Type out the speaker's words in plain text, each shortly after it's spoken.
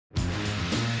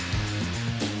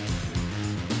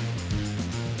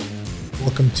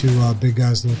Welcome to Big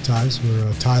Guys, Little Ties.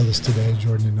 We're tieless today,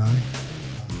 Jordan and I.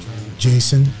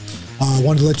 Jason. I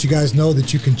wanted to let you guys know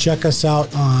that you can check us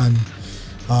out on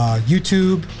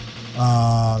YouTube,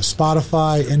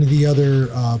 Spotify, any of the other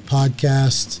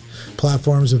podcast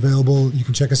platforms available. You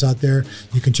can check us out there.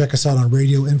 You can check us out on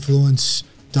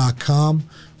radioinfluence.com,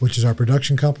 which is our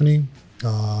production company,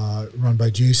 run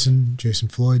by Jason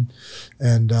Floyd.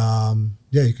 And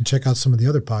you can check out some of the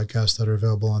other podcasts that are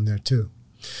available on there too.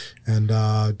 And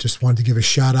just wanted to give a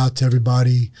shout out to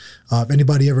everybody. If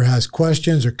anybody ever has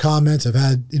questions or comments, I've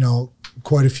had,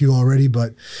 quite a few already,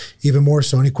 but even more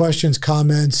so, any questions,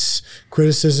 comments,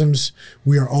 criticisms,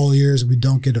 we are all ears. We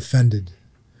don't get offended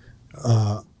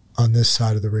on this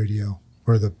side of the radio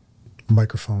or the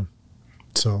microphone.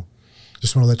 So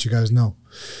just want to let you guys know.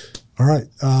 All right.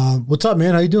 What's up,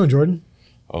 man? How you doing, Jordan?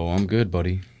 Oh, I'm good,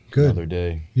 buddy. Good. Another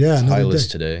day. Yeah, it's another tieless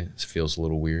day. today. It feels a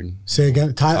little weird. Say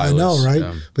again. I know, right?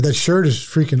 Yeah. But that shirt is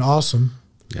freaking awesome.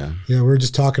 Yeah. Yeah, we were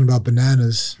just talking about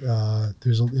bananas.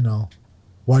 There's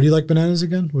why do you like bananas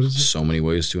again? What is it? So many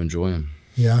ways to enjoy them.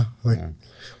 Yeah,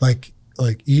 like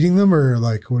eating them or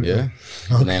like what? Yeah.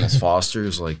 Okay. Bananas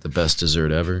Foster's like the best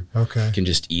dessert ever. Okay. You can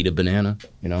just eat a banana.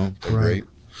 They're great.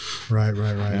 Right.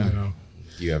 Yeah.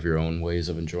 You have your own ways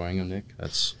of enjoying them, Nick.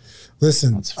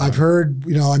 Listen, I've heard,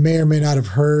 I may or may not have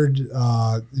heard,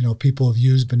 people have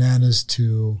used bananas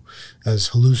as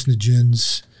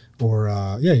hallucinogens or,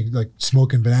 like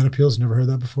smoking banana peels. Never heard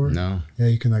that before? No. Yeah,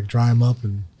 you can like dry them up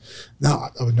no,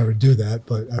 I would never do that,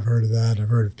 but I've heard of that. I've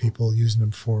heard of people using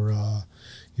them for,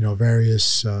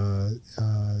 various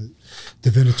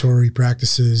divinatory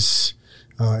practices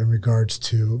in regards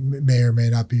to may or may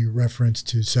not be reference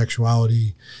to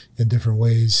sexuality in different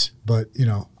ways. But,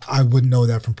 I wouldn't know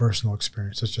that from personal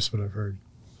experience. That's just what I've heard.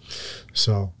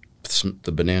 So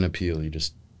the banana peel, you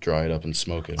just dry it up and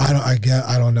smoke it. I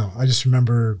don't know. I just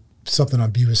remember something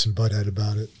on Beavis and Butthead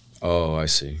about it. Oh, I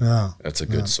see. Yeah. That's a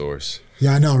good source.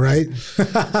 Yeah, I know, right? And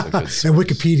source.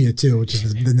 Wikipedia too, which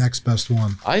is the next best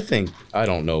one. I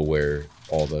don't know where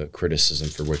all the criticism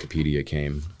for Wikipedia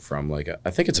came from.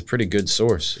 I think it's a pretty good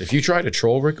source. If you try to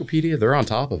troll Wikipedia, they're on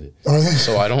top of it.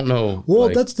 So I don't know. Well,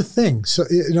 that's the thing. So,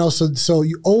 so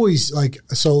you always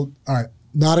all right,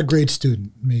 not a great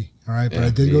student, me, all right? But I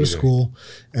did go to school.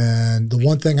 And the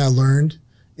one thing I learned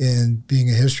in being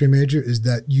a history major is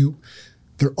that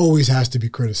there always has to be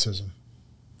criticism.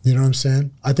 You know what I'm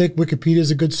saying? I think Wikipedia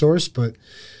is a good source, but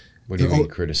what do you mean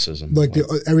criticism?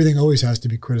 Everything always has to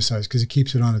be criticized because it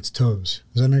keeps it on its toes.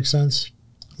 Does that make sense?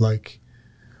 You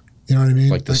know what I mean?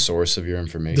 Like the source of your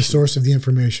information. The source of the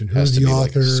information. Who's the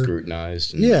author?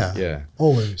 Scrutinized. Yeah.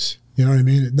 Always. You know what I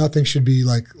mean? Nothing should be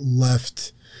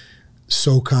left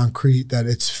so concrete that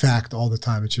it's fact all the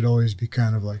time. It should always be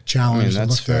kind of challenged.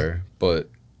 That's fair. But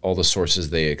all the sources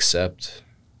they accept,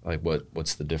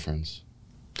 what's the difference?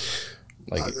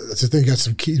 That's the thing. You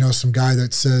got some guy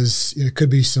that says it could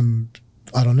be some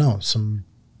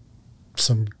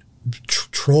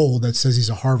troll that says he's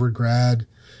a Harvard grad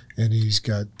and he's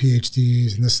got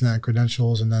PhDs and this and that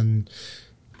credentials, and then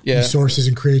he sources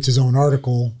and creates his own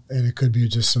article, and it could be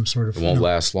just some sort of. It won't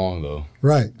last long though.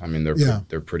 Right.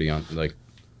 They're pretty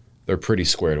they're pretty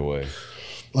squared away.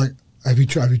 Have you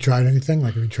tried anything?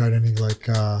 Have you tried any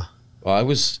Well, I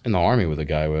was in the Army with a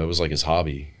guy where it was his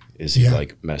hobby. Is he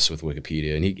mess with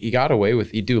Wikipedia, and he got away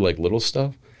with, he'd do little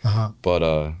stuff,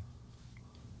 but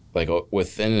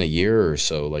within a year or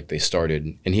so, they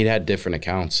started, and he'd had different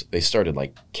accounts. They started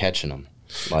catching him,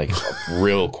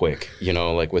 real quick,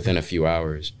 within a few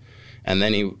hours, and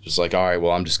then he was all right,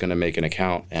 well, I'm just gonna make an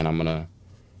account and I'm gonna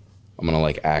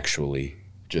actually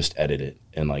just edit it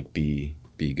and be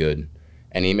good,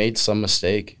 and he made some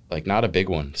mistake, not a big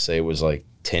one. Say it was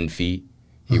 10 feet,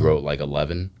 he wrote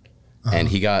 11. And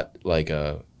he got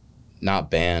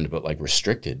not banned, but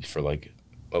restricted for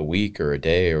a week or a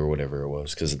day or whatever it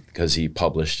was, because he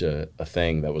published a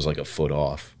thing that was a foot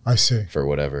off. I see. For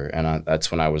whatever, and that's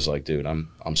when I was dude,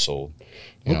 I'm sold.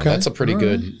 That's a pretty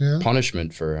good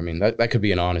punishment for. That could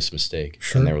be an honest mistake.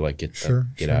 Sure. And they were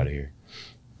get out of here.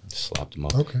 Slapped him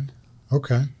up.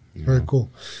 Okay. Very cool.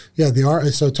 Yeah,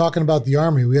 so talking about the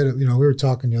Army, we had we were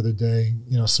talking the other day,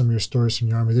 some of your stories from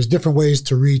the Army. There's different ways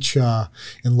to reach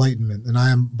enlightenment, and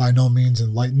I am by no means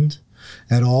enlightened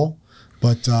at all,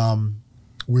 but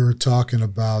we were talking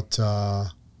about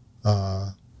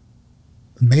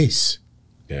mace.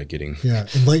 Yeah,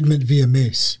 enlightenment via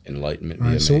mace. Enlightenment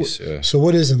via mace. So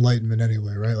what is enlightenment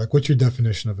anyway, right? What's your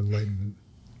definition of enlightenment?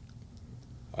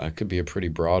 It could be a pretty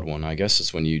broad one. I guess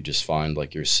it's when you just find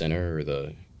your center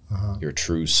or your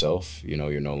true self.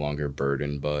 You're no longer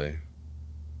burdened by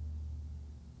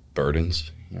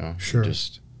burdens. Sure.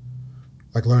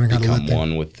 Like learning how to become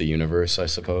one with the universe, I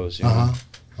suppose. You know?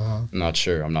 I'm not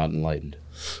sure. I'm not enlightened.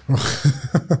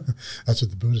 That's what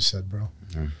the Buddha said, bro.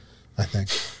 I think.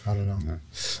 I don't know.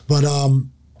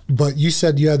 But you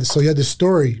said you had this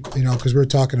story, you know, because we were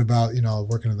talking about, you know,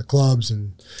 working in the clubs,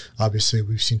 and obviously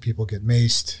we've seen people get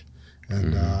maced,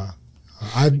 and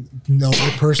I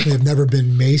personally have never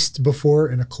been maced before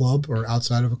in a club or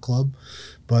outside of a club,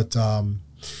 but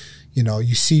you know,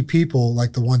 you see people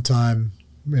like the one time,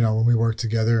 you know, when we worked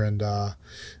together, and a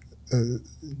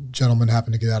gentleman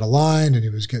happened to get out of line, and he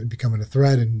was becoming a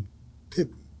threat, and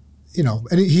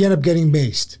he ended up getting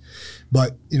maced.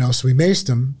 But, you know, so we maced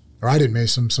him, or I didn't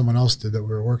mace him, someone else did that we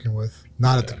were working with,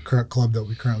 not at the current club that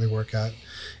we currently work at.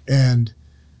 And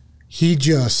he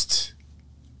just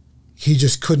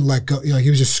couldn't let go. You know, he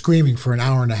was just screaming for an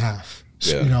hour and a half.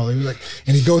 Yeah. You know, he was like,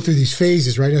 and he'd go through these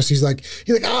phases, right? You know, so he's like,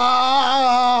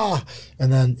 ah,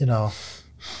 and then, you know,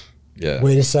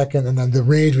 wait a second, and then the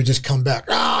rage would just come back.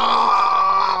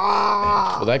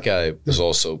 Ah! Well, that guy was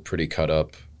also pretty cut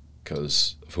up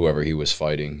because of whoever he was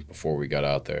fighting before we got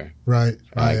out there. Right.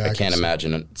 I can't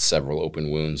imagine several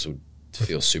open wounds would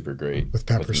feel super great. With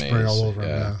pepper spray all over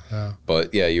him. Yeah.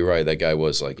 But yeah, you're right. That guy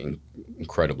was like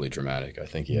incredibly dramatic. I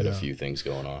think he had a few things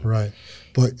going on. Right.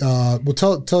 But well,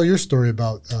 tell your story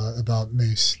about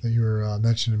mace that you were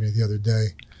mentioning to me the other day.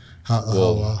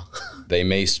 They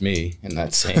maced me in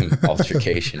that same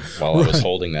altercation while I was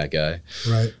holding that guy.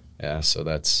 Right. Yeah, so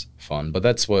that's fun. But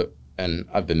that's and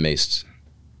I've been maced,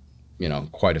 you know,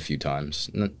 quite a few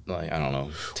times. Like, I don't know,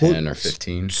 10 or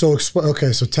 15. So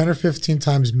 10 or 15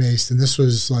 times maced, and this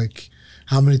was like,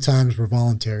 how many times were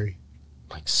voluntary?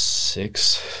 Like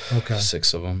 6. Okay.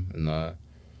 6 of them. And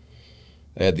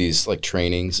they had these like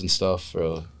trainings and stuff.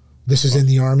 This is in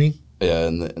the Army? Yeah,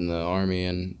 in the Army,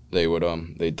 and they would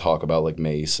they'd talk about like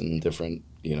mace and different,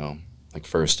 you know, like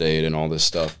first aid and all this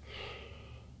stuff.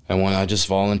 And when I just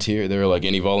volunteered, they were like,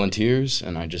 any volunteers?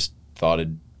 And I just thought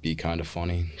it'd be kind of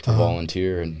funny to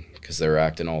volunteer, and because they were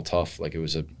acting all tough, like it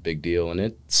was a big deal, and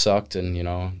it sucked, and you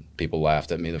know, people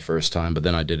laughed at me the first time, but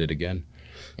then I did it again,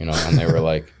 you know, and they were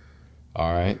like,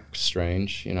 all right,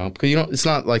 strange, you know, because you know, it's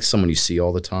not like someone you see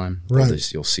all the time.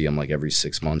 Right. You'll see them like every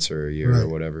 6 months or a year or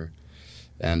whatever.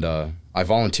 And I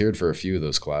volunteered for a few of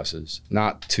those classes,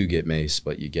 not to get maced,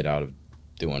 but you get out of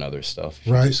doing other stuff.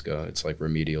 Right. Just go, it's like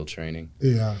remedial training.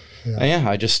 Yeah. And yeah,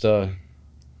 I just, I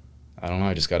don't know,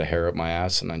 I just got a hair up my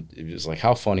ass, and it was like,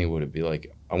 how funny would it be?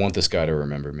 Like, I want this guy to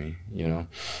remember me, you know?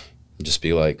 And just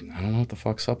be like, I don't know what the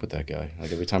fuck's up with that guy.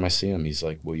 Like, every time I see him, he's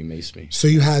like, will you mace me? So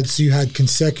you had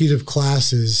consecutive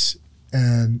classes,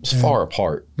 and it's far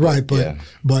apart. Right, but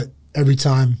every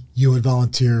time you would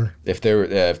volunteer. If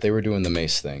they were doing the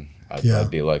mace thing,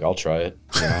 I'd be like, I'll try it,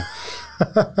 you know?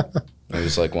 It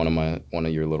was like one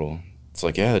of your little, it's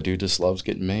like, yeah, the dude just loves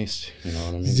getting maced, you know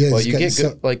what I mean? Yeah, but you get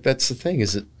good, like, that's the thing,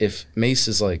 is that if mace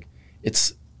is like,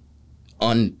 it's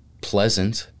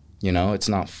unpleasant, you know, it's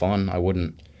not fun. I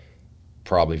wouldn't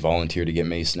probably volunteer to get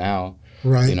maced now,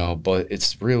 right? You know, but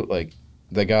it's real, like,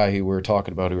 the guy who we were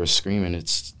talking about who was screaming,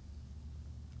 it's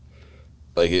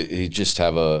like, he just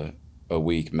have a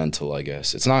weak mental, I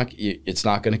guess. It's not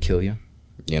going to kill you,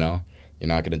 you know? You're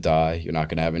not going to die. You're not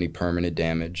going to have any permanent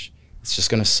damage. It's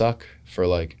just going to suck for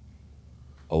like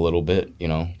a little bit, you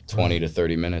know, 20 to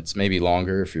 30 minutes, maybe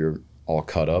longer if you're all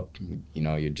cut up, you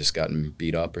know, you just gotten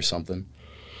beat up or something.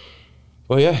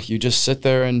 Well, yeah, you just sit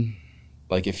there and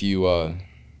like if you, and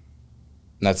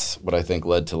that's what I think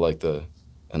led to like the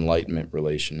Enlightenment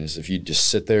relation, is if you just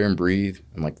sit there and breathe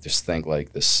and like just think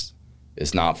like, this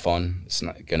is not fun. It's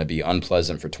not going to be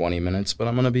unpleasant for 20 minutes, but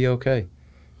I'm going to be okay.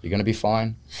 You're going to be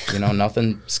fine. You know,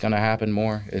 nothing's going to happen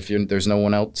more. If there's no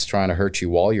one else trying to hurt you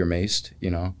while you're maced, you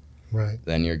know, right,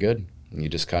 then you're good. And you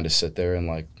just kind of sit there and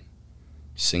like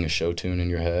sing a show tune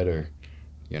in your head, or,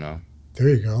 you know. There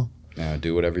you go. Yeah,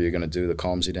 do whatever you're going to do that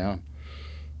calms you down.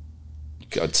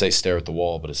 I'd say stare at the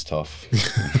wall, but it's tough.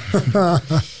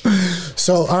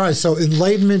 So, all right. So,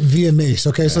 enlightenment via mace.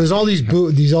 Okay. Yeah. So, there's all these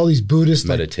Buddhist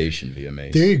meditation via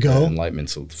mace. There you go. Yeah,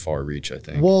 enlightenment's a far reach, I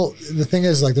think. Well, the thing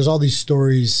is, like, there's all these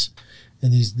stories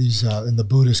in these in the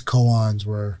Buddhist koans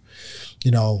where,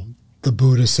 you know, the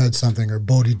Buddha said something, or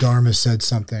Bodhidharma said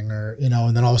something, or, you know,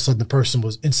 and then all of a sudden the person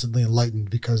was instantly enlightened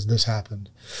because this happened.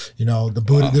 You know, the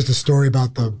Buddha. Wow. There's the story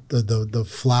about the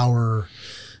flower.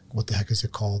 What the heck is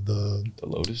it called? The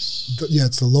lotus?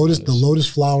 It's the lotus. The lotus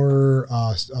flower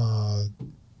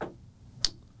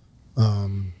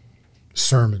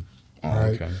sermon. Oh,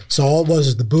 right. Okay. So all it was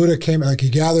is the Buddha came, like he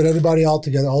gathered everybody all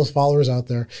together, all his followers out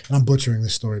there. And I'm butchering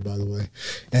this story, by the way.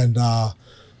 And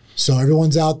so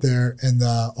everyone's out there, and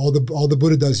all the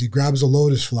Buddha does, he grabs a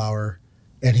lotus flower,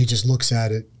 and he just looks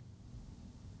at it,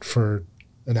 for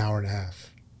an hour and a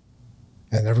half.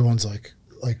 And everyone's like,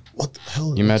 what the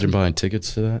hell? You imagine buying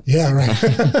tickets to that? Yeah, right.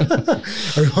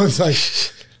 Everyone's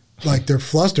like they're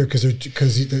flustered because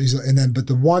he's, and then, but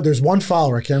there's one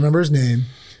follower, I can't remember his name,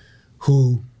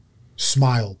 who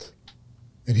smiled,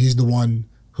 and he's the one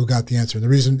who got the answer.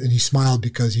 And he smiled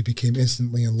because he became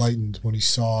instantly enlightened when he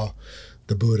saw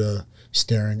the Buddha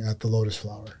staring at the lotus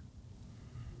flower.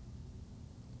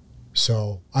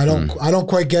 So I don't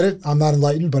quite get it. I'm not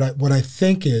enlightened, but what I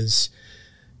think is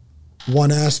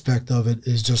one aspect of it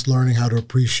is just learning how to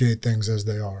appreciate things as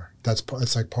they are.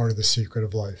 That's like part of the secret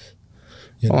of life.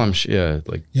 I'm sure, yeah,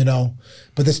 like,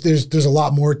 but there's a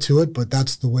lot more to it, but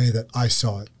that's the way that I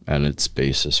saw it. And its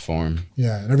basis form.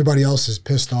 Yeah, and everybody else is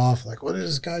pissed off. Like, what is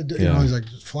this guy doing? Yeah. He's like,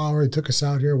 flower, he took us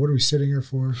out here. What are we sitting here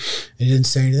for? And he didn't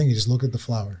say anything. He just looked at the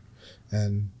flower.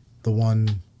 And the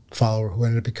one follower who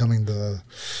ended up becoming in the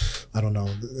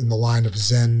line of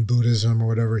Zen Buddhism or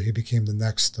whatever, he became the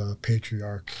next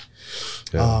patriarch.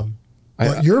 Yeah.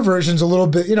 But your version's a little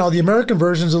bit, the American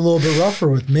version's a little bit rougher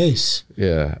with Mace.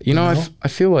 Yeah. I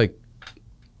feel like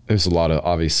there's a lot of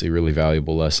obviously really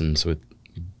valuable lessons with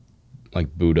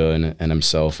like Buddha and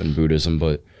himself and Buddhism.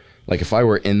 But like if I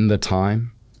were in the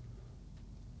time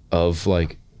of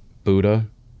like Buddha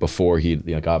before he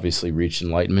like obviously reached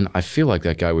enlightenment, I feel like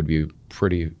that guy would be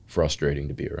pretty frustrating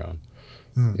to be around.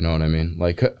 You know what I mean?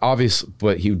 Like obviously,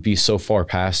 but he would be so far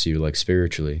past you like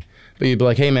spiritually. But you'd be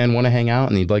like, hey, man, want to hang out?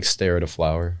 And he'd like stare at a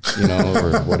flower,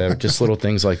 or whatever. Just little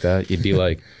things like that. You'd be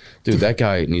like, dude, that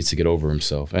guy needs to get over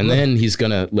himself. And then he's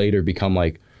going to later become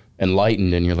like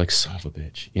enlightened. And you're like, son of a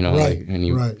bitch.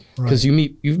 Right. Because you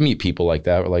meet people like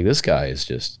that. Where like, this guy is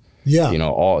just,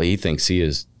 all he thinks he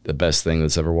is the best thing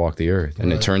that's ever walked the earth.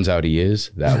 And it turns out he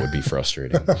is. That would be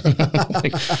frustrating.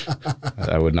 Like,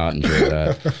 I would not enjoy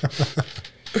that.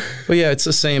 But yeah, it's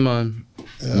the same on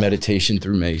meditation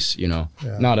through Mace,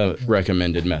 not a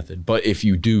recommended method, but if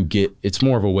you do it's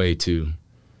more of a way to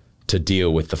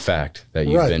deal with the fact that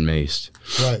you've been maced.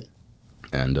 Right.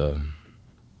 And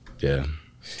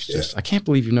it's just, I can't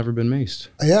believe you've never been maced.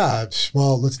 Yeah.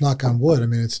 Well, let's knock on wood. I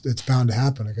mean, it's bound to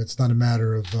happen. Like, it's not a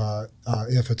matter of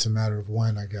if, it's a matter of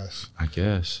when, I guess. I've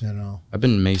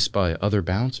been maced by other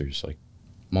bouncers like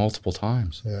multiple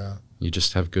times. Yeah. You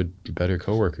just have better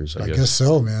coworkers, I guess. I guess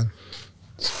so, man.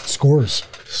 Scores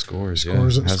up. Scores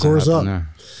up. There?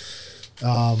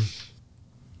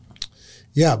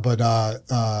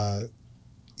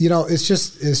 It's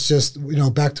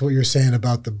just back to what you're saying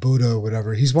about the Buddha or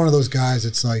whatever. He's one of those guys.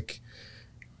 It's like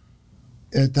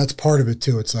that's part of it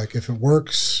too. It's like if it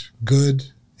works,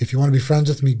 good. If you want to be friends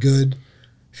with me, good.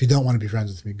 If you don't want to be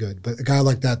friends with me, good. But a guy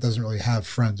like that doesn't really have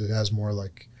friends. It has more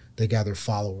like they gather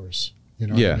followers.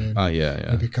 What I mean?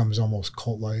 Yeah. It becomes almost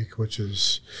cult-like, which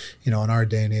is, in our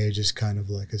day and age, is kind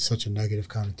of like it's such a negative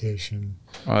connotation.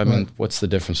 I mean, what's the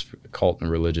difference between cult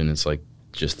and religion? It's like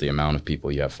just the amount of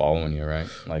people you have following you, right?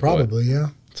 Like probably, yeah.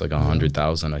 It's like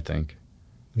 100,000, I think.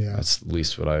 Yeah, that's at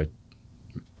least what I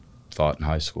thought in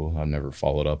high school. I've never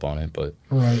followed up on it, but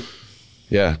right.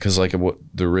 Yeah, because like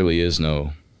there really is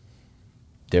no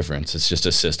difference. It's just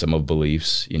a system of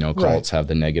beliefs. Cults have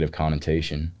the negative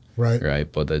connotation.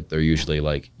 Right. But they're usually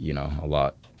like, a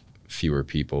lot fewer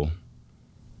people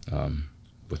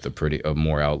with a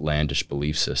more outlandish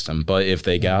belief system. But if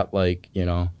they got like,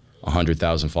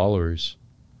 100,000 followers,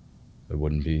 it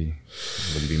wouldn't be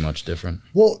much different.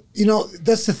 Well,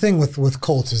 that's the thing with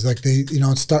cults is like they,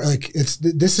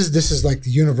 this is like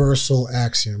the universal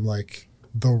axiom, like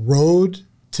the road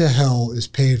to hell is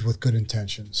paved with good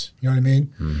intentions. You know what I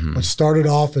mean? Mm-hmm. What started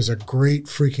off as a great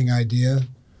freaking idea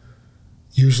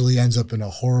usually ends up in a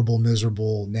horrible,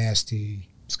 miserable, nasty.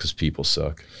 It's because people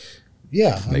suck.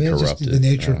 Yeah, I mean, it's just the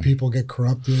nature of people get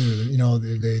corrupted.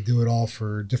 They do it all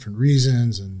for different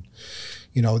reasons, and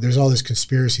there's all this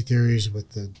conspiracy theories with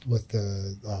the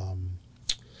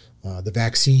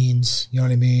vaccines. You know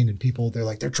what I mean? And people,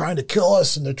 they're trying to kill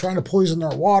us, and they're trying to poison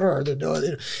our water. Or they're doing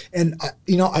it. And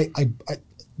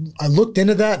I looked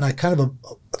into that, and I kind of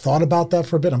thought about that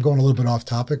for a bit. I'm going a little bit off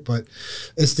topic, but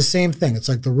it's the same thing. It's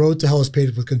like the road to hell is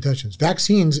paved with good intentions.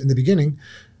 Vaccines in the beginning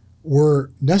were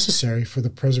necessary for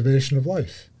the preservation of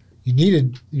life. You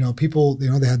needed, people, they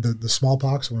had the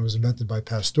smallpox when it was invented by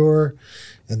Pasteur,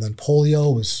 and then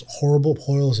polio was horrible.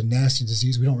 Polio is a nasty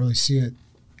disease. We don't really see it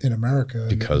in America.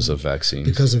 Because of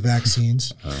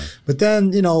vaccines. But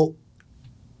then,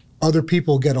 other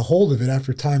people get a hold of it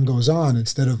after time goes on.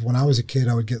 Instead of when I was a kid,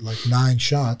 I would get like 9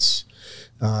 shots,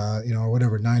 or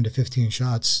whatever, 9 to 15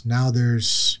 shots. Now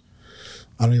there's,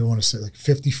 I don't even want to say, like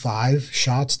 55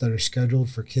 shots that are scheduled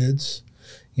for kids.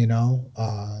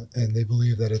 and they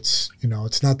believe that it's,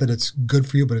 it's not that it's good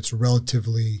for you, but it's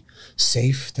relatively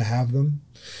safe to have them.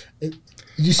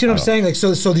 You see what I'm saying? Like,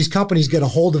 so these companies get a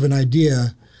hold of an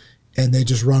idea and they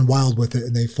just run wild with it,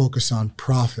 and they focus on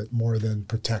profit more than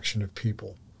protection of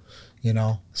people,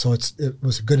 So it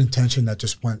was a good intention that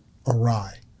just went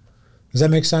awry. Does that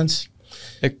make sense?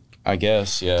 I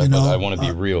guess, yeah. But I want to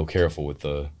be real careful with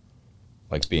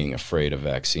being afraid of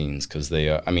vaccines, because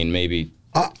they, maybe.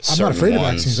 I'm not afraid of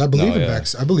vaccines. I believe in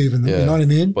vaccines. I believe in them. Yeah. You know what I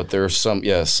mean? But there are some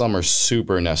are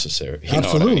super necessary. You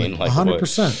Absolutely, know what I mean?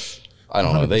 100%. I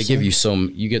don't know. They give you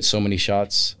you get so many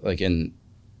shots, like in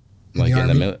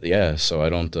the military. Yeah. So I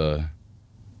don't.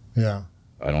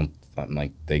 I'm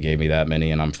like, they gave me that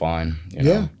many, and I'm fine. You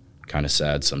know? Kind of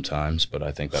sad sometimes, but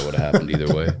I think that would have happened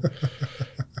either way.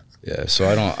 Yeah, so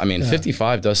I don't.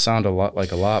 55 does sound a lot,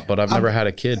 but I've never had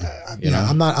a kid. You know?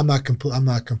 I'm not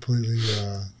completely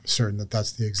certain that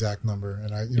that's the exact number,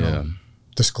 and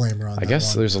disclaimer on that. I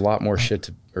guess there's a lot more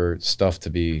stuff to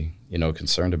be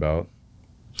concerned about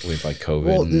with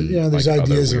COVID and there's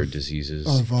ideas other weird diseases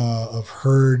of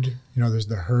herd. There's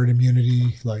the herd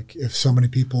immunity. Like, if so many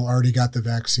people already got the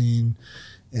vaccine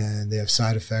and they have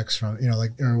side effects from,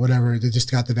 or whatever, they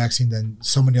just got the vaccine, then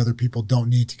so many other people don't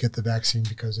need to get the vaccine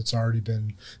because it's already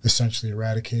been essentially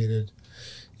eradicated.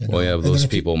 Well, those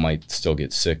people might still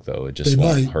get sick, though. It just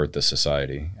won't hurt the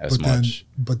society as much.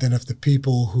 But then if the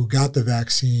people who got the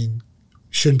vaccine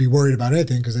shouldn't be worried about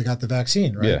anything because they got the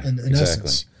vaccine, right? Yeah, in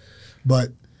essence.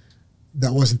 But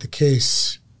that wasn't the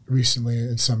case recently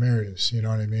in some areas, you know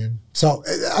what I mean? So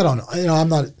I don't know. I'm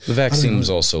not. The vaccine was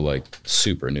also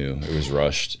super new. It was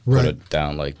rushed. Put it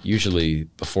down. Usually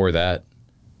before that,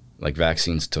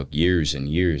 vaccines took years and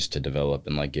years to develop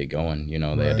and get going.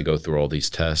 They had to go through all these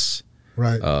tests.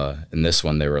 Right. And this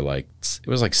one, they were it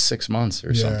was 6 months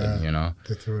or something.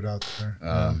 They threw it out there.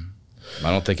 I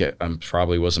don't think it.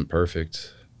 Probably wasn't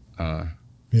perfect.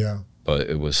 But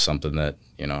it was something that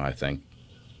I think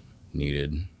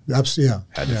needed. Absolutely, yeah.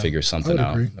 Had to figure something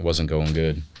out. Agree. It wasn't going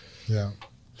good. Yeah.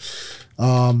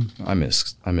 I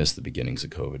miss the beginnings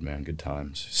of COVID, man. Good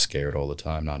times. Scared all the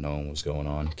time, not knowing what was going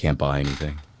on. Can't buy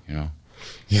anything, Yeah.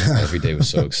 Every day was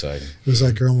so exciting. It was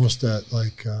like you're almost at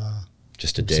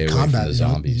just a day away from the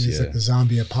zombies. It's like the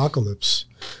zombie apocalypse.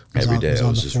 Every day I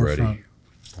was just ready.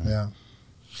 Yeah.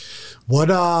 What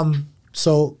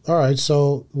So, all right.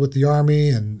 So with the Army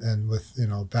and with,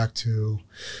 back to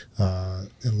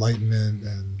Enlightenment,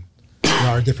 and there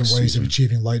are different ways of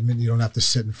achieving enlightenment. You don't have to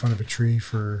sit in front of a tree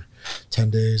for 10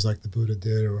 days like the Buddha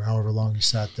did, or however long he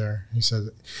sat there. He said,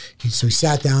 he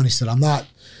sat down, he said, I'm not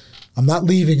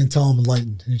leaving until I'm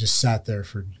enlightened. And he just sat there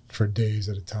for days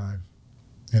at a time.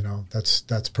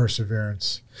 That's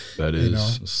perseverance. That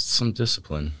is some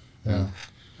discipline. Yeah.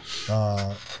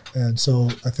 And so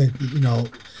I think,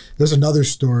 there's another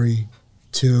story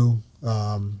too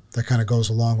that kind of goes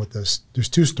along with this. There's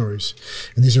two stories,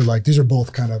 and these are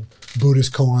both kind of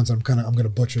Buddhist koans. I'm going to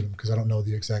butcher them because I don't know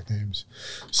the exact names.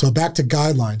 So back to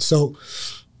guidelines. So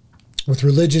with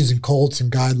religions and cults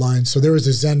and guidelines. So there was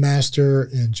a Zen master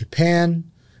in Japan,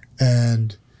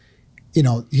 and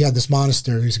he had this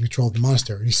monastery. He was in control of the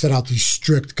monastery. And he set out these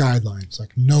strict guidelines,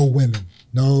 like no women,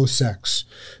 no sex,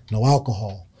 no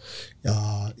alcohol,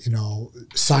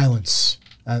 silence,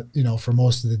 for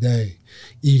most of the day,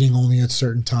 eating only at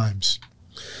certain times.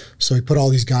 So he put all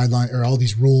these guidelines or all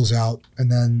these rules out.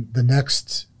 And then the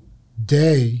next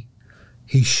day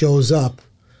he shows up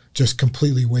just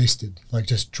completely wasted,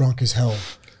 just drunk as hell.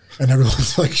 And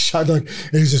everyone's shot, and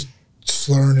he's just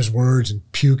slurring his words and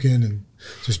puking and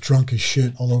just drunk as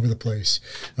shit all over the place.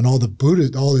 And all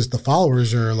the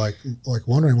followers are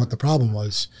wondering what the problem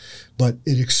was. But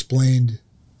it explained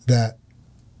that,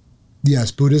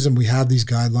 yes, Buddhism, we have these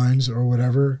guidelines or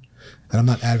whatever. And I'm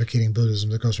not advocating Buddhism,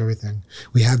 that goes for everything.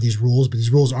 We have these rules, but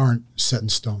these rules aren't set in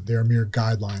stone. They are mere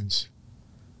guidelines.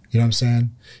 You know what I'm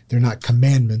saying? They're not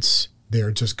commandments.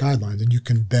 They're just guidelines. And you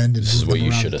can bend and This is move what them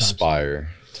you around should at times. aspire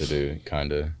to do,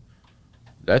 kind of.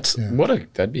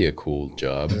 That'd be a cool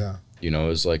job. Yeah.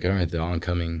 It's all right, the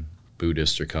oncoming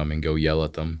Buddhists are coming, go yell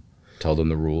at them, tell them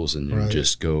the rules, and then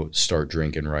just go start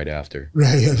drinking right after.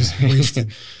 Right, yeah, just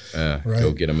wasted.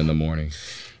 Go get them in the morning.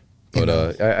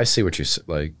 But I see what you're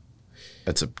like.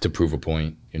 That's to prove a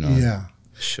point, Yeah.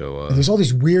 Show. And there's all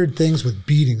these weird things with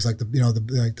beatings, like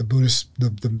the Buddhist,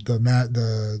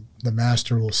 the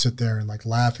master will sit there and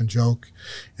laugh and joke,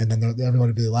 and then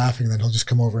everybody will be laughing, and then he'll just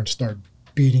come over and start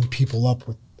beating people up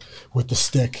with the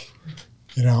stick.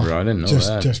 I didn't know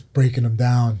that. Just breaking them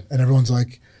down. And everyone's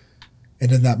and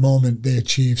in that moment, they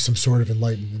achieve some sort of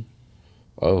enlightenment.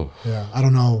 Oh. Yeah. I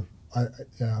don't know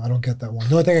I don't get that one.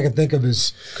 The only thing I can think of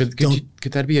is could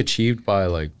that be achieved by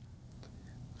like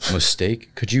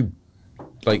mistake? Could you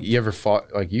like you ever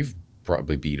fought like you've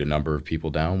probably beat a number of people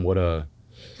down?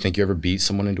 Think you ever beat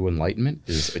someone into enlightenment?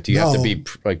 Do you have to be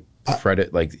like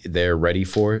credit like they're ready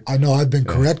for it? I know I've been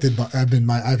corrected, but I've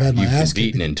had my ass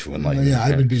beaten into enlightenment. Yeah,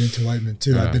 I've been beaten into enlightenment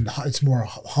too. It's more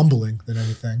humbling than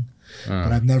anything,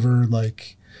 but I've never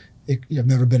I've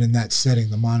never been in that setting,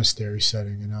 the monastery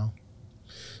setting, you know.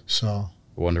 So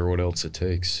I wonder what else it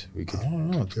takes. I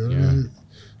don't know, dude. Yeah. I mean,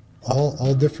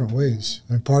 all different ways,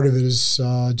 and part of it is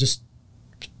just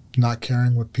not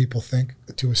caring what people think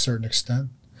to a certain extent.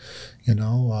 You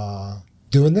know,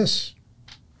 doing this.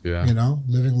 Yeah. You know,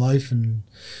 living life and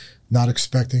not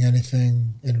expecting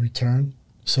anything in return,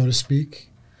 so to speak.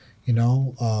 You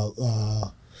know,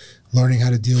 learning how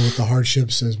to deal with the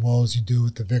hardships as well as you do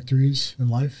with the victories in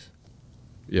life.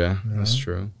 Yeah, that's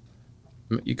true.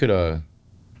 You could,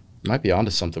 might be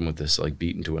onto something with this, like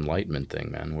beaten to enlightenment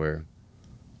thing, man, where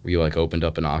you like opened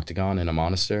up an octagon in a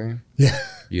monastery. Yeah.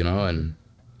 You know, and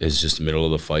it's just the middle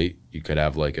of the fight. You could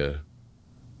have like a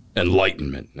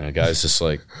enlightenment, and a guy's just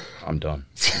like, I'm done.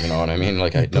 You know what I mean?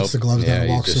 Like, puts the gloves down and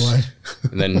walks away.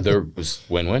 And then there was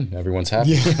win-win. Everyone's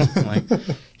happy. Yeah. Like,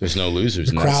 there's no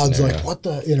losers. The crowd's like, what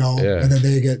the, you know? Yeah. And then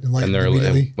they get enlightened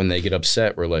immediately. When they get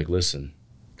upset, we're like, listen,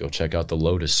 go check out the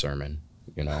Lotus sermon.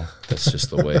 You know, that's just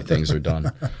the way things are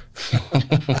done.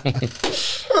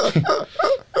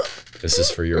 This is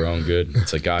for your own good.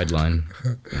 It's a guideline,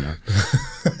 you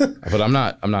know. But I'm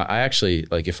not, I actually,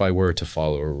 like, if I were to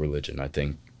follow a religion, I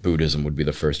think Buddhism would be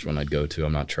the first one I'd go to.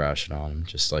 I'm not trashing on them,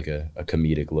 just like a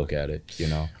comedic look at it, you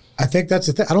know. I think that's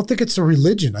the thing. I don't think it's a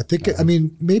religion. I think, I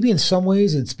mean, maybe in some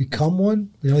ways it's become one.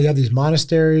 You know, you have these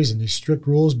monasteries and these strict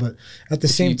rules, but at the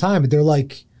same time, they're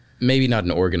like. Maybe not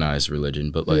an organized religion,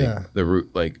 but like the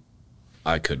root, like,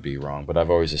 I could be wrong, but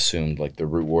I've always assumed like the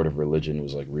root word of religion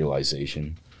was like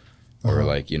realization. Or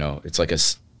like, you know, it's like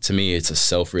to me, it's a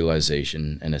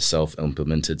self-realization and a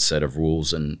self-implemented set of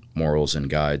rules and morals and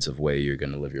guides of way you're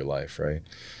going to live your life, right?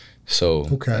 So,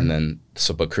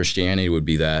 but Christianity would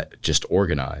be that just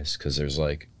organized, because there's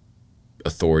like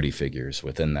authority figures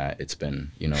within that. It's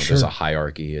been, you know, there's a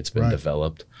hierarchy, it's been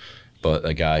developed. But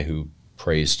a guy who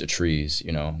prays to trees,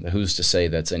 you know, who's to say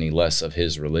that's any less of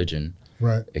his religion?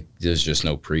 Right. There's just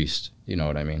no priest. You know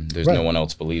what I mean? There's no one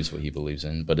else believes what he believes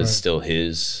in, but it's still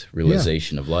his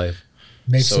realization of life.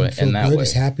 Makes him feel good.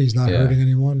 He's happy. He's not hurting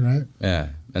anyone, right? Yeah.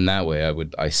 And that way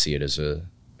I see it as a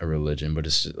religion, but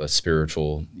it's a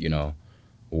spiritual, you know,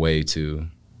 way to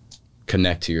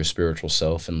connect to your spiritual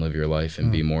self and live your life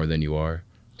and be more than you are.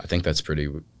 I think that's pretty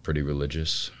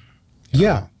religious.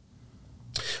 Yeah.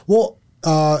 Well,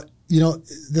 you know,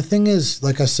 the thing is,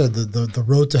 like I said, the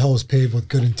road to hell is paved with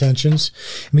good intentions.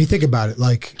 I mean, think about it.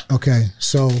 Like, okay,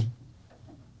 so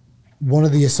one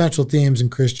of the essential themes in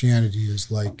Christianity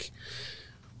is like,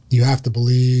 you have to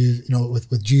believe, you know,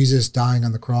 with Jesus dying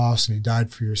on the cross, and he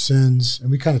died for your sins. And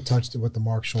we kind of touched it with the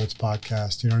Mark Schultz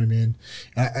podcast, you know what I mean?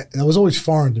 And that was always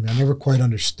foreign to me. I never quite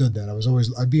understood that.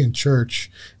 I'd be in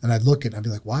church and I'd look at it and I'd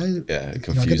be like, why, you know,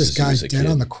 I get this guy dead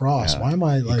on the cross. Why am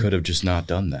I like. He could have just not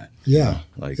done that. Yeah. You know?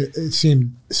 Like it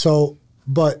seemed so,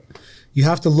 but you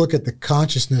have to look at the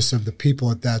consciousness of the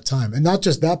people at that time, and not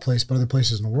just that place, but other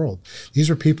places in the world. These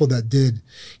were people that did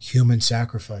human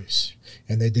sacrifice,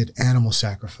 and they did animal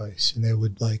sacrifice, and they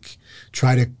would like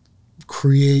try to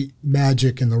create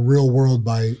magic in the real world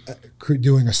by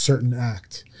doing a certain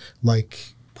act,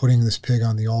 like putting this pig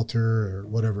on the altar or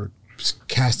whatever,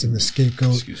 casting the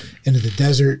scapegoat into the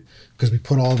desert, because we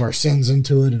put all of our sins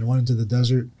into it and went into the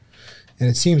desert. And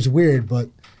it seems weird, but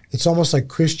it's almost like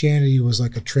Christianity was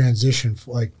like a transition,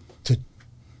 like to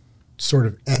sort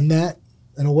of end that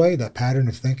in a way, that pattern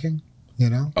of thinking, you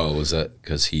know? Oh, was that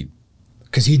because he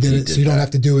did it, so you don't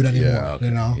have to do it anymore, okay.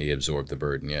 You know? He absorbed the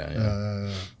burden,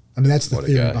 yeah. I mean, that's the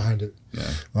theory behind it.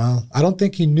 Yeah. Well, I don't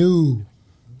think he knew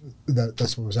that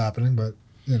that's what was happening, but,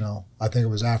 you know, I think it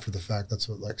was after the fact. That's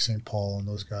what like St. Paul and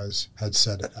those guys had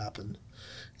said had happened.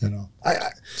 You know,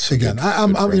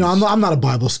 I'm not a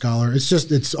Bible scholar. It's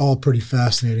just, it's all pretty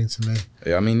fascinating to me.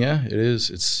 Yeah, I mean, yeah, it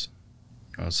is. It's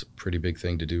a pretty big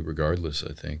thing to do regardless,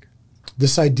 I think.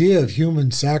 This idea of human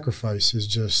sacrifice is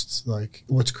just like,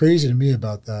 what's crazy to me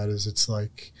about that is it's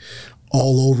like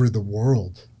all over the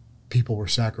world, people were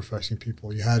sacrificing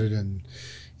people. You had it in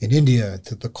India,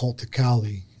 to the cult to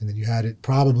Kali, and then you had it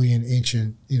probably in the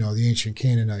ancient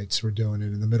Canaanites were doing it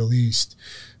in the Middle East.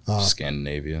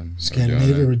 Scandinavia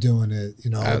were doing it, you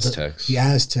know. Aztecs. The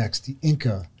Aztecs, the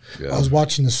Inca. Yeah. I was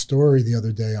watching the story the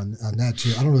other day on Nat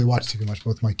Geo. I don't really watch TV much,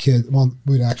 but with my kid, well,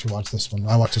 we'd actually watch this one.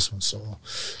 I watch this one solo.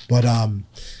 But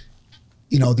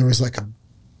there was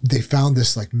they found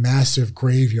this like massive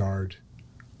graveyard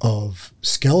of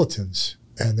skeletons,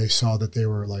 and they saw that they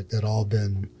were like, they're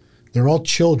all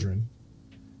children,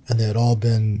 and they had all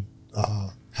been,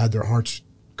 had their hearts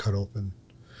cut open.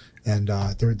 And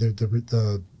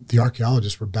the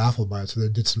archaeologists were baffled by it. So they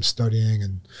did some studying,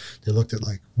 and they looked at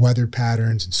like weather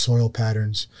patterns and soil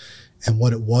patterns. And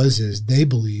what it was is they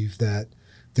believe that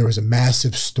there was a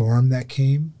massive storm that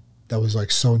came that was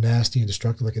like so nasty and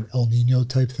destructive, like an El Nino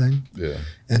type thing. Yeah.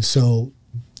 And so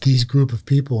these group of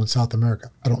people in South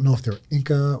America, I don't know if they're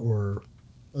Inca or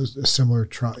a similar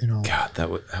tribe, God, that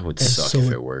would suck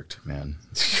if it worked, man.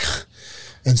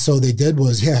 And so they did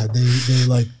was, they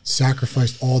like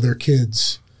sacrificed all their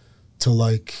kids to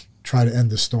like try to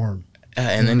end the storm.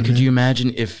 And then could you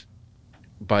imagine if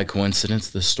by coincidence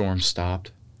the storm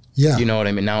stopped? Yeah. You know what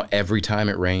I mean? Now every time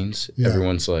it rains,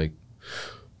 everyone's like,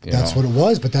 that's what it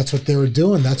was, but that's what they were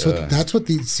doing. That's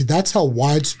how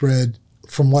widespread,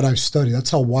 from what I've studied, that's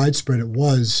how widespread it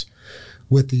was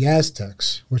with the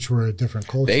Aztecs, which were a different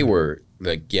culture. They were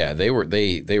like, they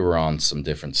were on some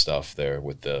different stuff there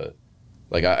with the,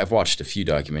 like I've watched a few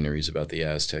documentaries about the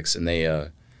Aztecs, and they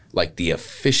like the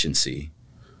efficiency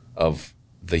of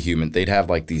the human. They'd have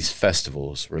like these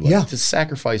festivals where like it's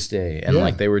sacrifice day, and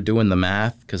like they were doing the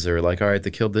math because they were like, all right,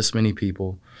 they killed this many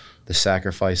people. The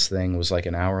sacrifice thing was like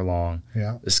an hour long.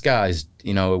 Yeah. This guy's,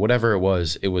 whatever it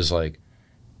was like,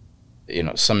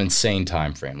 some insane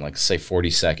time frame, like say 40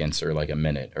 seconds or like a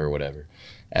minute or whatever.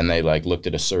 And they like looked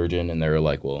at a surgeon, and they were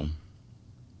like, well,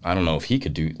 I don't know if he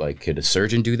could could a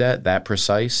surgeon do that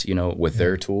precise, with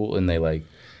their tool? And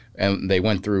they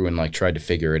went through and like tried to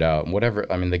figure it out and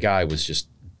whatever. I mean, the guy was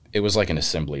it was like an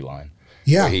assembly line.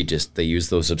 Yeah. They use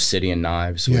those obsidian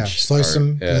knives. Slice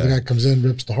them. The other guy comes in,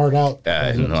 rips the heart out.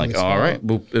 And like, all right.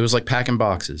 It was like packing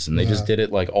boxes, and they just did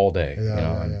it like all day.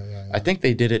 I think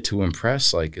they did it to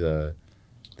impress like the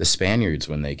Spaniards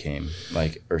when they came,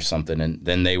 like, or something. And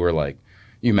then they were like,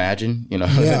 you imagine,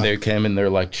 they came and they're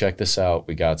like, check this out.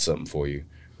 We got something for you.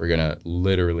 We're going to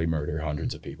literally murder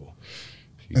hundreds of people.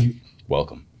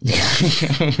 Welcome.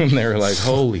 And they were like,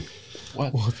 holy,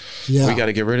 what? Well, we got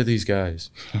to get rid of these guys.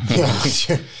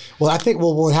 Well, I think,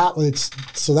 what happened,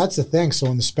 so that's the thing. So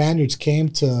when the Spaniards came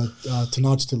to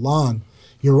Tenochtitlan,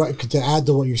 you're right, to add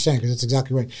to what you're saying, because that's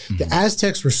exactly right. Mm-hmm. The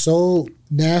Aztecs were so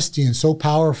nasty and so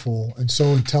powerful and so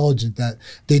intelligent that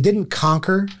they didn't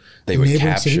conquer They would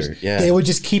capture, cities. They would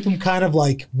just keep them kind of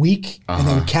like weak, and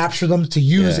they would capture them to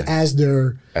use as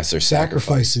their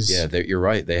sacrifices. Yeah, you're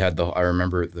right. They had I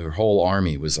remember their whole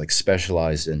army was like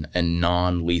specialized in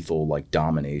non-lethal like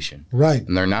domination. Right.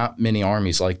 And there are not many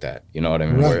armies like that. You know what I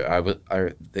mean?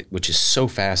 Right. Which is so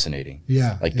fascinating.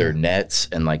 Yeah. Like their nets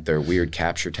and like their weird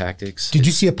capture tactics. Did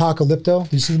you see Apocalypto?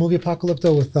 Did you see the movie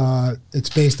Apocalypto with it's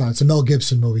based on? It's a Mel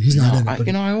Gibson movie. He's not in it.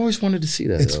 But I always wanted to see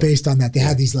that. It's based on that. They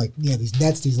had these these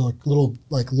nets, these little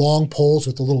like long poles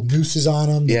with the little nooses on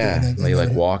them. Yeah, and they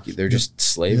like walk. They're just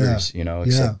slavers,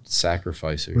 except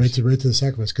sacrificers. Right to the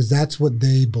sacrifice, because that's what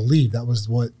they believed. That was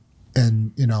what,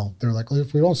 and they're like, well,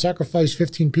 if we don't sacrifice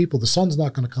 15 people, the sun's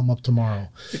not going to come up tomorrow.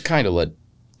 It kind of led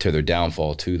to their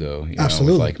downfall too, though.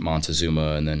 Absolutely, with like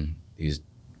Montezuma, and then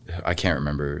I can't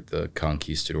remember the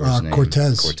conquistador's name.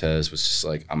 Cortez was just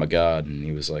like, I'm a god, and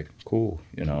he was like, cool,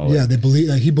 they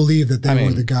believe. He believed that they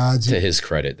were the gods. To his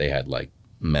credit, they had like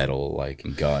metal,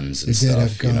 and guns and stuff. Did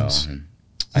have guns. And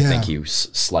I think he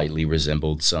slightly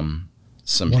resembled some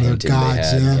one painting of the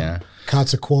gods, they had.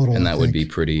 Quetzalcoatl, and that would be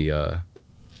pretty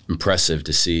impressive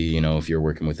to see. If you're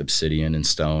working with obsidian and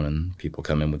stone, and people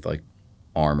come in with like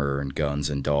armor and guns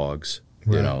and dogs.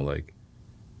 Right.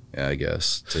 I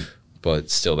guess.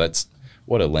 But still, that's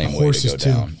what a lame way to go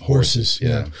down. Horses,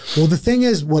 yeah. Well, the thing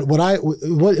is,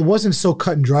 it wasn't so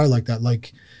cut and dry like that.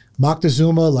 Like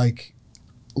Moctezuma,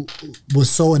 was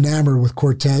so enamored with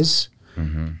Cortez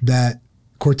that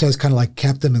Cortez kind of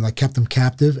kept them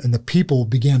captive, and the people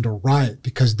began to riot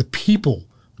because the people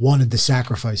wanted the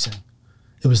sacrificing.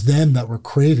 It was them that were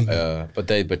craving it. But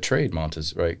they betrayed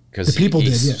Montezuma, right? Because the people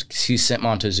did. He sent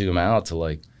Montezuma out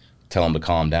to tell him to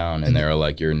calm down, and they were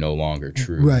like, "You're no longer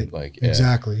true." Right.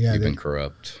 Exactly. Yeah. You've been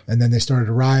corrupt. And then they started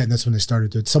to riot, and that's when they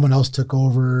started to. Someone else took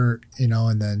over,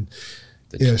 and then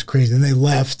it was crazy. Then they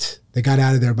left. They got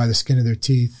out of there by the skin of their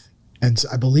teeth. And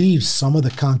I believe some of the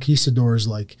conquistadors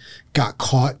got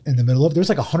caught in the middle of. There's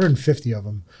 150 of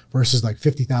them versus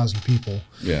 50,000 people.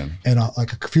 Yeah. And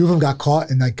a few of them got caught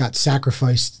and got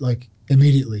sacrificed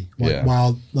immediately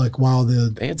while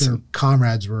their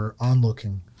comrades were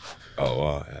onlooking.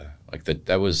 Oh yeah.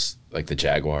 That was the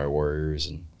Jaguar warriors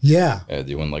and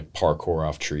doing parkour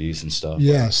off trees and stuff.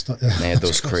 Yeah. And they had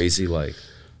those crazy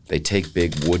they take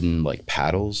big wooden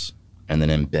paddles and then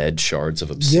embed shards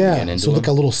of obsidian into so like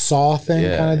a little saw thing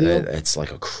kind of deal. It's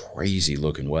like a crazy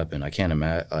looking weapon. I can't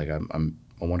imagine. Like I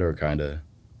wonder what kind of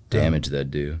damage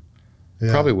that'd do.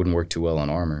 Probably wouldn't work too well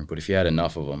on armor, but if you had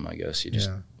enough of them, I guess you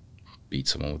just beat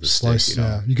someone with a slice. stick. You know?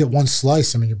 Yeah, you get one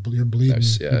slice. I mean, you're bleeding.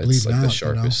 It's like out, the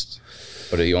sharpest,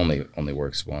 but it only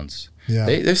works once. Yeah,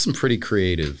 there's some pretty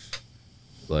creative,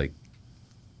 like,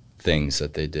 things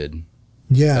that they did.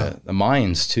 Yeah, the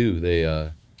Mayans too. They,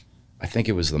 I think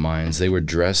it was the Mayans. They would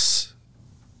dress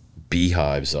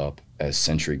beehives up as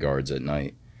sentry guards at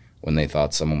night when they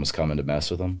thought someone was coming to mess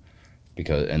with them.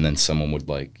 And then someone would,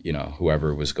 like, you know,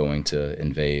 whoever was going to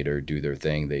invade or do their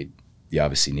thing, you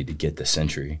obviously need to get the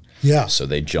sentry. Yeah. So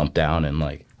they jump down and,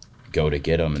 like, go to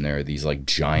get them, and there are these, like,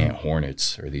 giant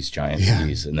hornets or these giant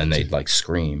bees, and then they'd, like,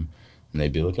 scream, and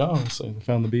they'd be like, oh, it's like, we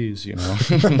found the bees, you know,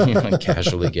 and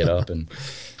casually get up, and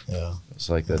it's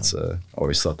like, that's,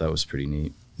 always thought that was pretty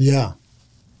neat. Yeah.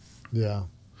 Yeah.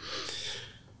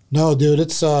 No, dude,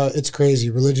 it's crazy.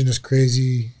 Religion is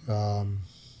crazy.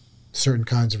 Certain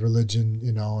kinds of religion,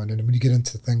 you know, and then when you get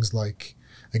into things like,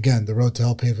 again, the road to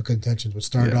hell paved with good intentions, what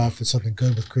started off as something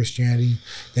good with Christianity,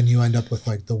 then you end up with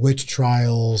like the witch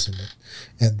trials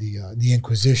and the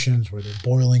Inquisitions where they're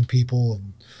boiling people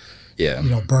and you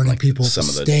know, burning like people at the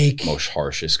stake. The most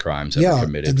harshest crimes ever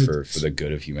committed for the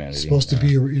good of humanity. Supposed to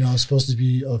be, you know, supposed to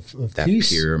be of that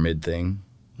peace. Pyramid thing.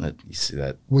 You see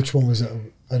that? Which one was that?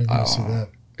 I didn't even see that.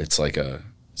 It's like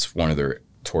it's one of their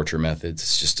torture methods.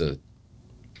 It's just a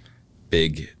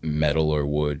big metal or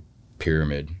wood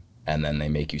pyramid, and then they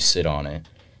make you sit on it,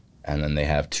 and then they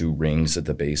have 2 rings at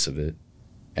the base of it,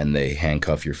 and they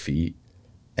handcuff your feet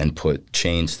and put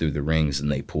chains through the rings,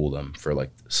 and they pull them for like,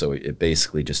 so it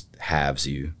basically just halves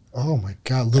you. Oh my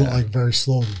God, like very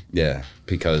slowly. Yeah,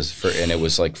 because and it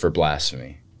was like for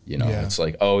blasphemy, you know. It's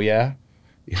like, oh yeah,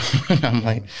 I'm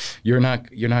like, you're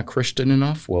not Christian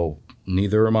enough. Well,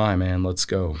 neither am I, man. Let's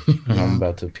go. I'm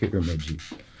about to pyramid you.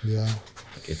 Yeah.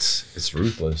 It's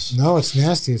ruthless. No, it's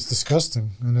nasty. It's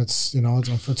disgusting, and it's, you know,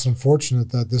 it's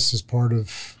unfortunate that this is part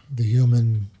of the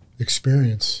human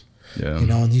experience. Yeah. You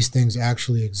know, and these things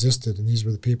actually existed, and these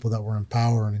were the people that were in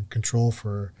power and in control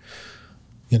for,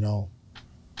 you know,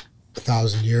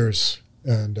 1,000 years,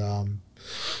 and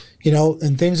you know,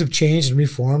 and things have changed and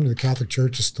reformed. And the Catholic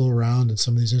Church is still around, and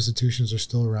some of these institutions are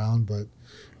still around. But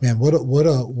man, what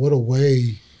a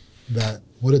way that.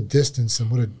 What a distance and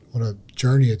what a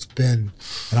journey it's been,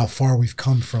 and how far we've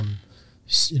come from,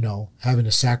 you know, having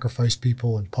to sacrifice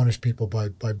people and punish people by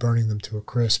burning them to a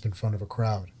crisp in front of a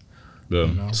crowd. Yeah,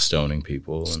 you know? Stoning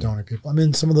people. I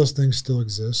mean, some of those things still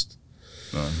exist,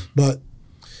 and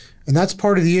that's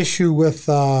part of the issue with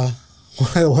what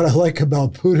I like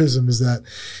about Buddhism is that,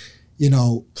 you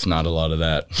know, it's not a lot of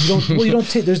that. You don't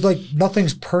take. There's like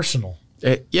nothing's personal.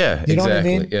 You know what I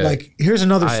mean? Yeah. Like, here's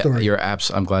another story.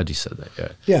 I'm glad you said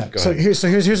that. Yeah. So here's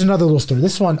another little story.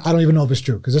 This one I don't even know if it's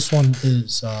true, because this one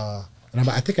is, and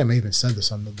I think I may even said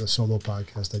this on the solo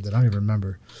podcast I did. I don't even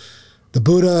remember. The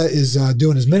Buddha is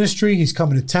doing his ministry. He's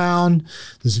coming to town,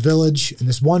 this village, and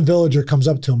this one villager comes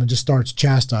up to him and just starts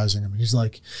chastising him. And he's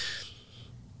like,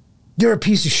 "You're a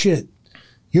piece of shit.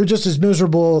 You're just as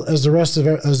miserable as the rest of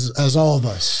as all of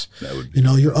us. You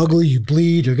know, you're ugly, you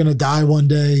bleed, you're gonna die one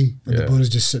day." And the Buddha's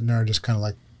just sitting there, just kind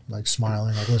of like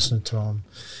smiling, like listening to him.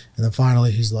 And then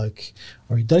finally, he's like,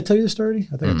 did I tell you the story?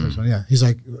 I think I told you this one. Yeah. He's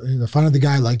like, finally the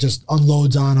guy like just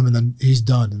unloads on him, and then he's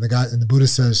done. And the Buddha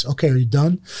says, "Okay, are you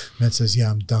done?" And man says, "Yeah,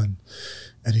 I'm done."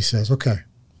 And he says, "Okay,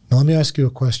 now let me ask you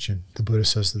a question." The Buddha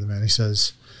says to the man, he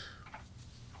says,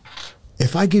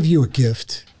 "If I give you a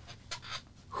gift,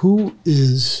 who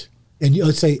is," and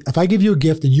let's say, if I give you a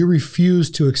gift and you refuse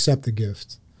to accept the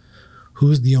gift,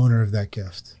 who's the owner of that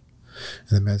gift?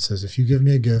 And the man says, "If you give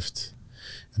me a gift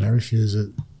and I refuse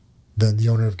it, then the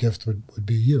owner of gift would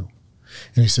be you."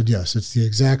 And he said, "Yes, it's the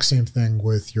exact same thing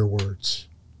with your words.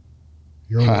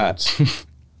 Your words."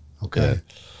 Okay. Yeah.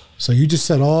 So you just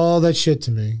said all that shit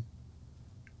to me,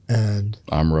 and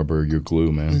I'm rubber, you're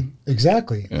glue, man.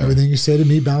 Exactly. Yeah. Everything you say to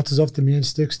me bounces off to me and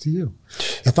sticks to you.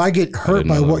 If I get hurt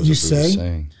by what you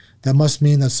say, that must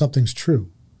mean that something's true.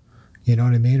 You know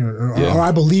what I mean? Or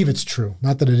I believe it's true.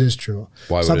 Not that it is true.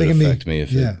 Why would it affect me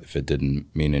if it didn't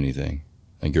mean anything?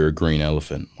 Like, you're a green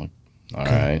elephant. Like, all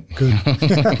right. Good.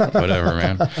 Whatever,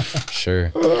 man.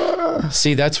 Sure.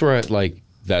 See, that's where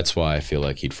that's why I feel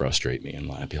like he'd frustrate me.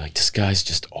 And I'd be like, this guy's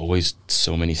just always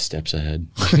so many steps ahead.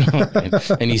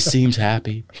 and he seems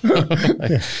happy.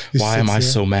 Like, why am I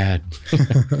so mad?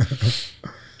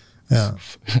 Yeah.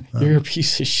 You're a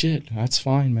piece of shit. That's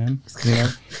fine, man. You know?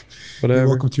 Whatever. You're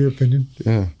welcome to your opinion.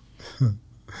 Yeah.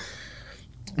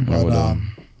 But,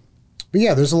 But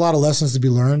yeah, there's a lot of lessons to be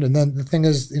learned. And then the thing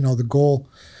is, the goal,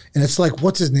 and it's like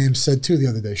what's his name said too the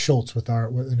other day, Schultz,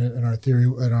 in our theory,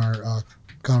 in our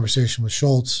conversation with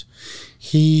Schultz,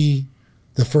 with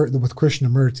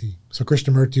Krishnamurti. So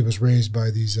Krishnamurti was raised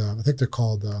by these, I think they're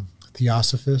called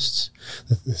Theosophists,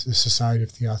 the Society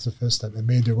of Theosophists that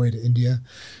made their way to India.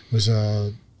 It was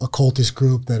a occultist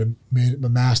group that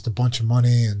amassed a bunch of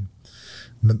money, and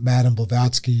Madame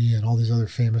Blavatsky and all these other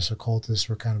famous occultists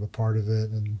were kind of a part of it,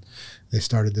 and they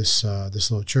started this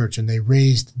little church, and they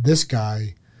raised this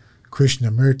guy,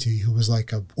 Krishnamurti, who was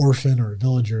like an orphan or a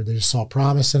villager. They just saw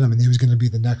promise in him, and he was going to be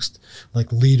the next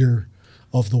like leader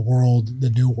of the world, the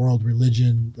new world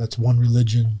religion. That's one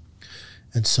religion.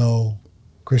 And so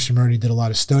Krishnamurti did a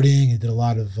lot of studying. He did a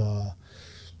lot of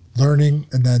learning.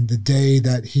 And then the day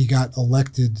that he got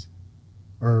elected,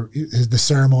 or the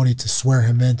ceremony to swear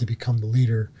him in to become the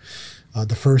leader,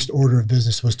 the first order of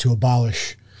business was to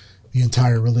abolish the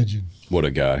entire religion. What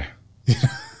a guy.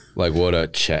 Like what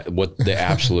the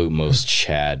absolute most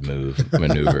Chad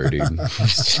maneuver, dude.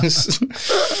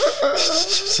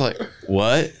 It's like,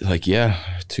 what? Like, yeah,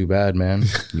 too bad, man.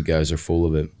 You guys are full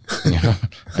of it,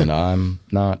 and I'm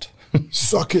not.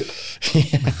 Suck it.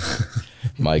 Yeah.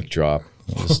 Mic drop.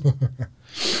 It's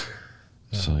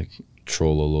like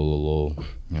troll,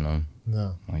 No.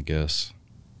 I guess.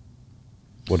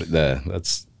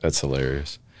 That's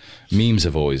hilarious. Memes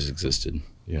have always existed,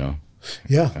 Yeah.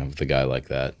 With a guy like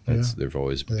that, there've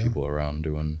always been people around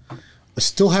doing. I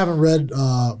still haven't read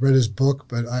his book,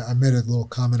 but I made a little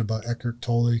comment about Eckhart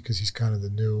Tolle because he's kind of the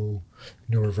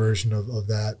newer version of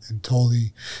that. And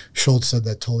Schultz said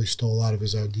that Tolle stole a lot of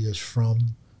his ideas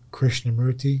from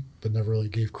Krishnamurti, but never really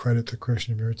gave credit to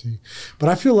Krishnamurti. But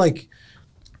I feel like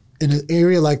in an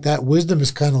area like that, wisdom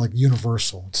is kind of like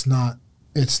universal. It's not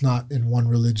in one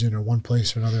religion or one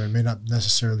place or another. It may not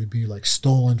necessarily be like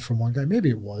stolen from one guy. Maybe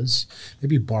it was.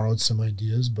 Maybe he borrowed some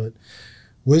ideas, but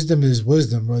wisdom is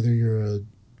wisdom, whether you're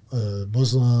a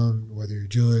Muslim, whether you're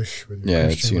Jewish, whether you're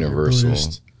Christian, it's universal.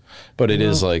 Buddhist. But it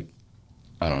is like,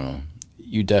 I don't know.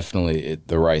 You definitely,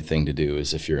 the right thing to do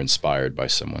is if you're inspired by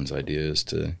someone's ideas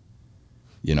to,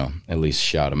 at least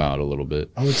shout them out a little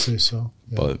bit. I would say so.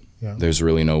 Yeah. But there's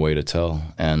really no way to tell.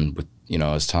 And,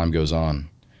 as time goes on,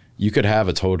 you could have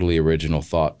a totally original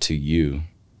thought to you,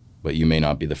 but you may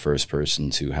not be the first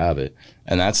person to have it.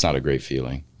 And that's not a great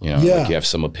feeling. Like you have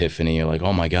some epiphany, you're like,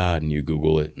 oh my God, and you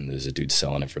Google it, and there's a dude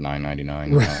selling it for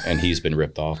 $9.99, right. And he's been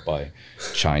ripped off by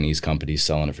Chinese companies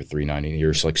selling it for $3.99.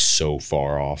 You're just like so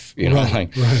far off, right.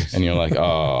 And you're like,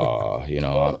 oh,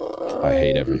 I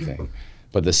hate everything.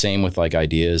 But the same with like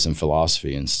ideas and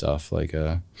philosophy and stuff, like,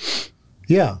 so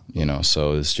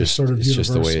it's just sort of it's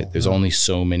just the way there's only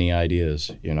so many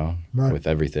ideas, right. with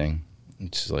everything.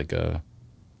 It's like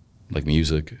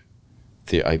music.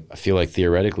 I feel like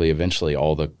theoretically, eventually,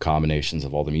 all the combinations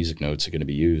of all the music notes are going to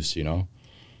be used.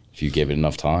 If you give it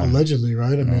enough time. Allegedly,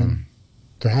 right? I mean,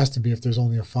 there has to be if there's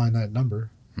only a finite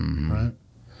number, right?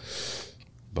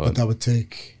 But that would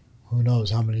take who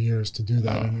knows how many years to do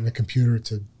that, and a computer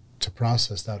to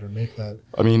process that or make that.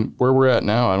 I mean, where we're at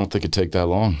now, I don't think it'd take that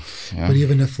long. Yeah. But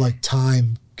even if like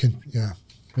time can,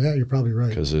 you're probably right.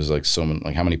 Because there's like so many,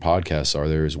 like how many podcasts are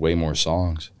there? There's way more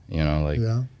songs.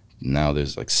 Now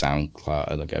there's like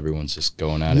SoundCloud, like everyone's just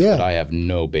going at it. But I have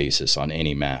no basis on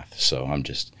any math, so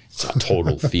it's a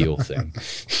total feel thing.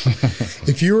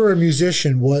 If you were a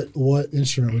musician, what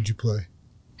instrument would you play?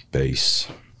 Bass.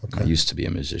 Okay. I used to be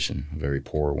a musician, a very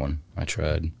poor one. I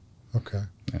tried. Okay.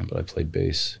 Yeah, but I played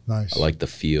bass. Nice. I like the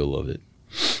feel of it.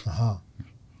 Uh-huh.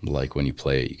 Like when you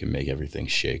play it, you can make everything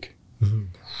shake. Mm-hmm.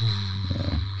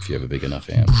 If you have a big enough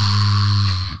amp.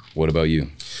 What about you?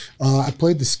 I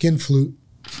played the skin flute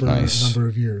for a number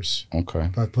of years. Okay.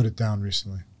 But I put it down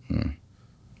recently.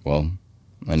 Well,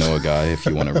 I know a guy if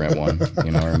you want to rent one,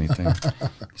 or anything.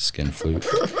 Skin flute.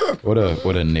 What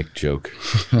a Nick joke.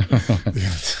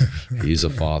 He's a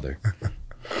father.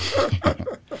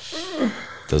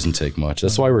 Doesn't take much.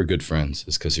 That's why we're good friends.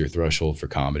 It's because your threshold for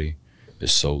comedy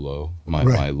is so low.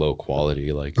 My low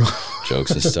quality like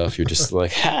jokes and stuff. You're just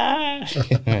like,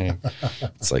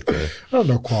 It's like I don't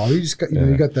know quality. You just got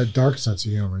you got that dark sense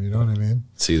of humor. You know what I mean?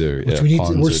 It's either which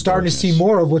we're starting to see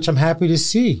more of, which I'm happy to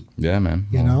see. Yeah, man.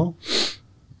 You know.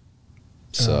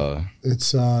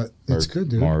 It's good,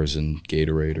 dude. Mars and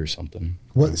Gatorade or something.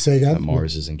 What? Say again?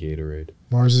 Mars is in Gatorade.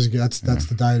 Mars is that's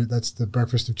the diet. That's the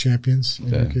breakfast of champions in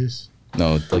your case.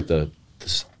 No, like I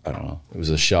don't know. It was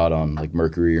a shot on like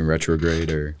Mercury in retrograde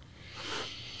or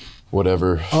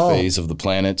whatever phase of the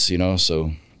planets,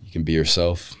 so you can be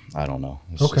yourself. I don't know.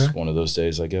 It's just one of those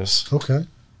days, I guess. Okay.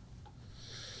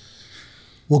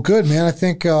 Well, good, man. I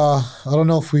think I don't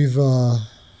know if we've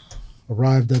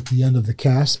arrived at the end of the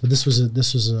cast, but this was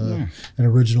an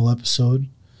original episode.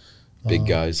 Big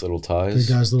guys, little ties. Big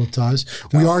guys, little ties.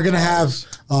 We are going to have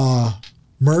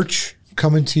merch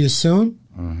coming to you soon.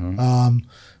 Mm-hmm.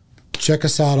 Check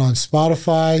us out on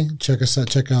Spotify. Check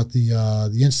out the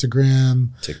Instagram,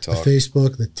 TikTok, the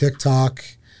Facebook, the TikTok,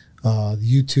 the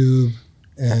YouTube,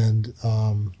 and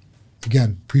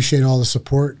again, appreciate all the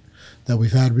support that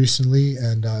we've had recently.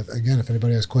 And again, if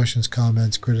anybody has questions,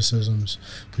 comments, criticisms,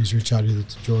 please reach out either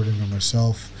to Jordan or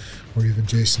myself, or even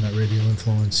Jason at Radio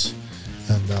Influence.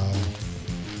 And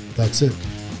that's it.